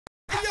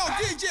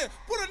DJ,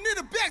 put a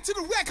nigga back to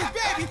the record,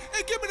 baby,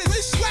 and give me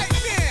this right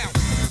now.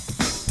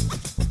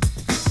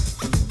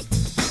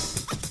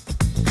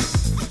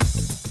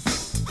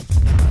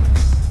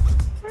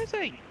 Where is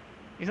he?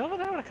 He's over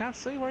there, I can't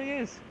see where he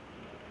is.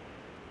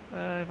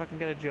 If I can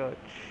get a judge.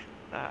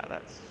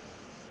 That's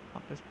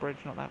not this bridge,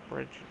 not that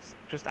bridge. It's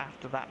just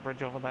after that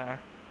bridge over there.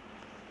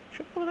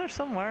 Should be there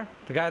somewhere.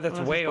 The guy that's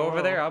way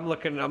over there, I'm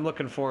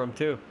looking for him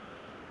too.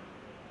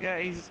 Yeah,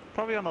 he's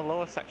probably on the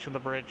lower section of the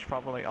bridge,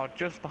 probably, or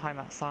just behind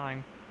that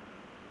sign.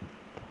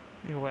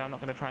 Either way, I'm not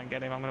going to try and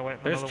get him. I'm going to wait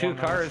for There's another two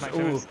cars.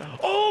 Ooh. Ooh.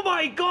 Oh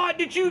my God!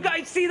 Did you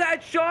guys see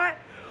that shot?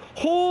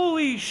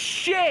 Holy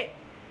shit!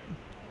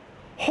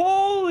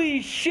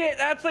 Holy shit!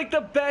 That's like the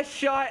best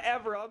shot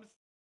ever.